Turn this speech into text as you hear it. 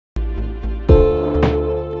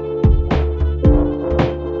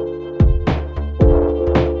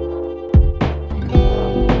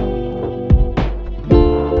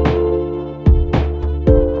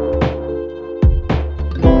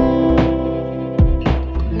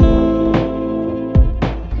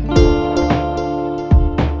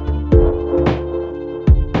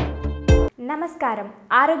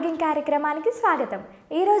ఆరోగ్యం కార్యక్రమానికి స్వాగతం.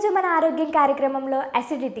 ఈ రోజు మన ఆరోగ్యం కార్యక్రమంలో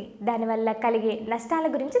అసిడిటీ దానివల్ల కలిగే నష్టాల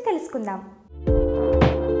గురించి తెలుసుకుందాం.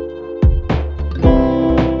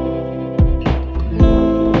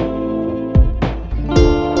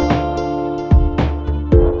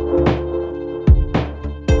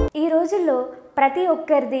 ఈ రోజుల్లో ప్రతి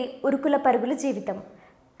ఒక్కరిది ఉరుకుల పరుగుల జీవితం,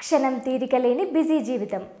 క్షణం తీరిక లేని బిజీ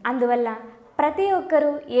జీవితం. అందువల్ల ప్రతి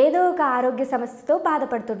ఒక్కరూ ఏదో ఒక ఆరోగ్య సమస్యతో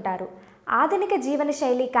బాధపడుతుంటారు. ఆధునిక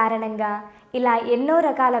జీవనశైలి కారణంగా ఇలా ఎన్నో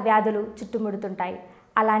రకాల వ్యాధులు చుట్టుముడుతుంటాయి.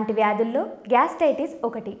 అలాంటి వ్యాధుల్లో గ్యాస్ట్రైటిస్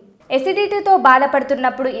ఒకటి. ఎసిడిటీతో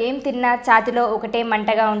బాధపడుతున్నప్పుడు ఏం తిన్నా ఛాతీలో ఒకటే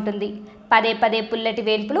మంటగా ఉంటుంది. పదే పదే పుల్లటి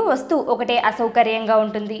వేల్పులు వస్తూ ఒకటే అసౌకర్యంగా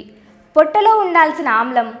ఉంటుంది. పొట్టలో ఉండాల్సిన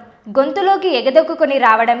ఆమ్లం గొంతులోకి ఎగదొక్కుని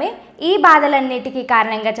రావడమే ఈ బాధలన్నిటికీ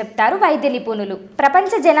కారణంగా చెప్తారు వైద్య నిపుణులు.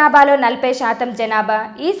 ప్రపంచ జనాభాలో 40% జనాభా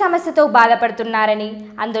ఈ సమస్యతో బాధపడుతున్నారని,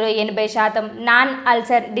 అందులో 80% నాన్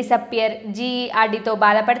అల్సర్ డిసపియర్ జీఈఆర్డీతో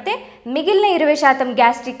బాధపడితే మిగిలిన 20%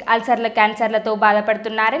 గ్యాస్ట్రిక్ అల్సర్ల క్యాన్సర్లతో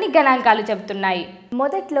బాధపడుతున్నారని గణాంకాలు చెబుతున్నాయి.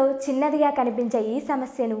 మొదట్లో చిన్నదిగా కనిపించే ఈ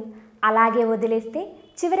సమస్యను అలాగే వదిలేస్తే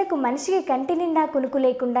చివరకు మనిషికి కంటి నిండా కునుకు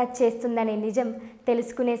లేకుండా చేస్తుందనే నిజం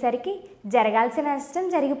తెలుసుకునేసరికి జరగాల్సిన నష్టం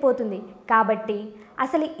జరిగిపోతుంది. కాబట్టి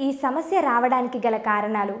అసలు ఈ సమస్య రావడానికి గల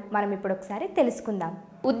కారణాలు మనం ఇప్పుడు ఒకసారి తెలుసుకుందాం.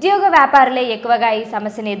 ఉద్యోగ వ్యాపారులే ఎక్కువగా ఈ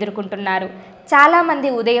సమస్యను ఎదుర్కొంటున్నారు. చాలామంది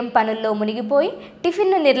ఉదయం పనుల్లో మునిగిపోయి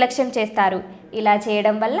టిఫిన్ను నిర్లక్ష్యం చేస్తారు. ఇలా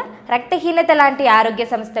చేయడం వల్ల రక్తహీనత లాంటి ఆరోగ్య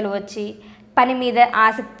సమస్యలు వచ్చి పని మీద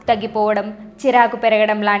ఆసక్తి తగ్గిపోవడం, చిరాకు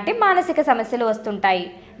పెరగడం లాంటి మానసిక సమస్యలు వస్తుంటాయి.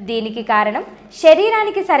 దీనికి కారణం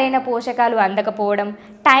శరీరానికి సరైన పోషకాలు అందకపోవడం,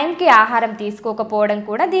 టైంకి ఆహారం తీసుకోకపోవడం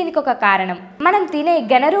కూడా దీనికి ఒక కారణం. మనం తినే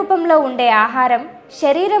ఘన రూపంలో ఉండే ఆహారం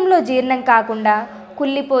శరీరంలో జీర్ణం కాకుండా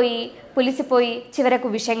కుళ్ళిపోయి పులిసిపోయి చివరకు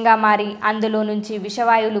విషంగా మారి అందులో నుంచి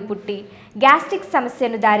విషవాయువులు పుట్టి గ్యాస్ట్రిక్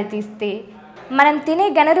సమస్యను దారితీస్తే, మనం తినే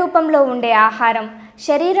ఘన రూపంలో ఉండే ఆహారం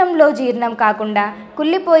శరీరంలో జీర్ణం కాకుండా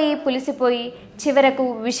కుళ్ళిపోయి పులిసిపోయి చివరకు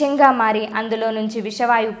విషంగా మారి అందులో నుంచి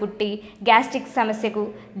విషవాయువు పుట్టి గ్యాస్ట్రిక్ సమస్యకు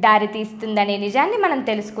దారితీస్తుందనే నిజాన్ని మనం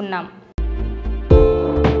తెలుసుకున్నాం.